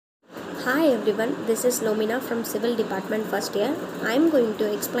Hi everyone, this is Lomina from Civil Department first year. I am going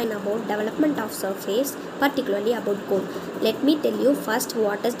to explain about development of surface, particularly about cone. Let me tell you first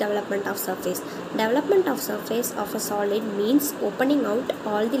what is development of surface. Development of surface of a solid means opening out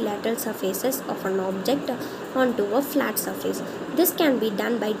all the lateral surfaces of an object onto a flat surface. This can be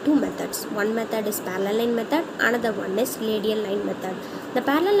done by two methods. One method is parallel line method, another one is radial line method. The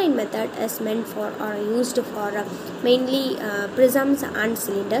parallel line method is meant for or used for mainly prisms and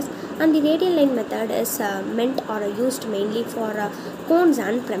cylinders, and the radial line method is meant or used mainly for cones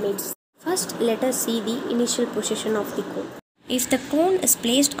and pyramids. First, let us see the initial position of the cone. If the cone is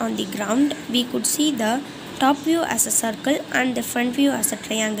placed on the ground, we could see the top view as a circle and the front view as a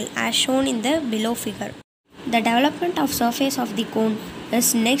triangle as shown in the below figure. The development of surface of the cone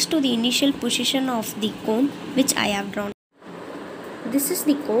is next to the initial position of the cone which I have drawn. This is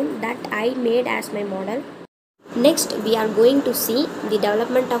the cone that I made as my model. Next, we are going to see the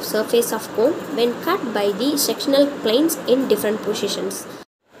development of surface of cone when cut by the sectional planes in different positions.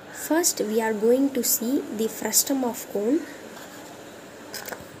 First, we are going to see the frustum of cone.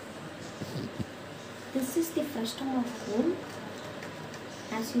 This is the frustum of cone.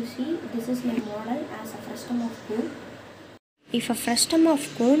 As you see, this is my model as a frustum of cone. If a frustum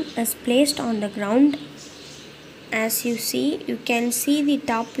of cone is placed on the ground, as you see, you can see the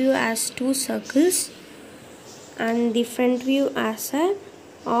top view as two circles and the front view as a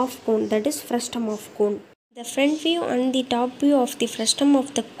of cone, that is frustum of cone. The front view and the top view of the frustum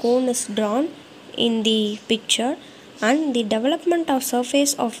of the cone is drawn in the picture, and the development of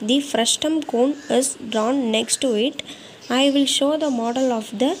surface of the frustum cone is drawn next to it. I will show the model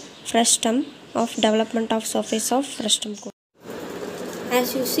of the frustum of development of surface of frustum cone.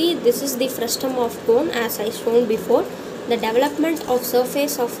 As you see, this is the frustum of cone as I shown before. The development of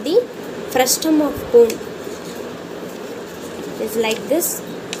surface of the frustum of cone is like this.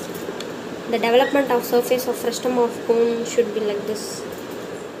 The development of surface of frustum of cone should be like this.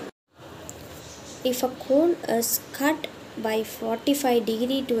 If a cone is cut by 45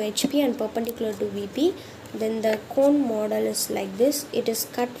 degree to HP and perpendicular to VP, then the cone model is like this. It is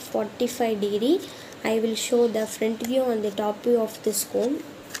cut 45 degree. I will show the front view and the top view of this cone.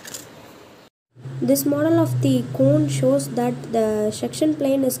 This model of the cone shows that the section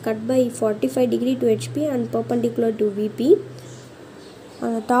plane is cut by 45 degree to HP and perpendicular to VP.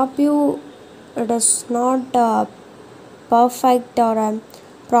 On the top view, it is not a perfect or a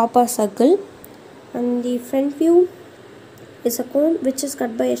proper circle, and the front view is a cone which is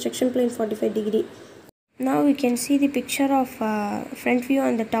cut by a section plane 45 degree. Now we can see the picture of front view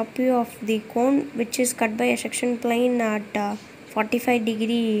and the top view of the cone which is cut by a section plane at 45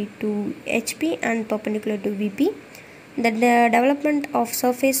 degree to HP and perpendicular to VP. The development of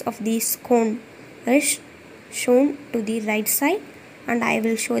surface of this cone is shown to the right side, and I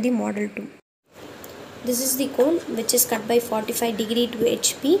will show the model too. This is the cone which is cut by 45 degree to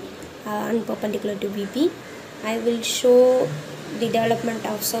HP and perpendicular to VP. I will show the development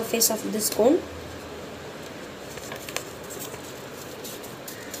of surface of this cone.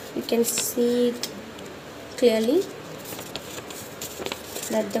 You can see it clearly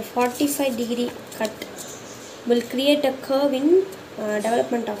that the 45 degree cut will create a curve in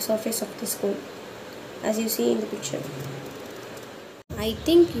development of surface of this cone, as you see in the picture. I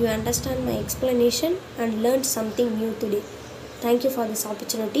think you understand my explanation and learned something new today. Thank you for this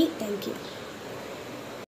opportunity. Thank you.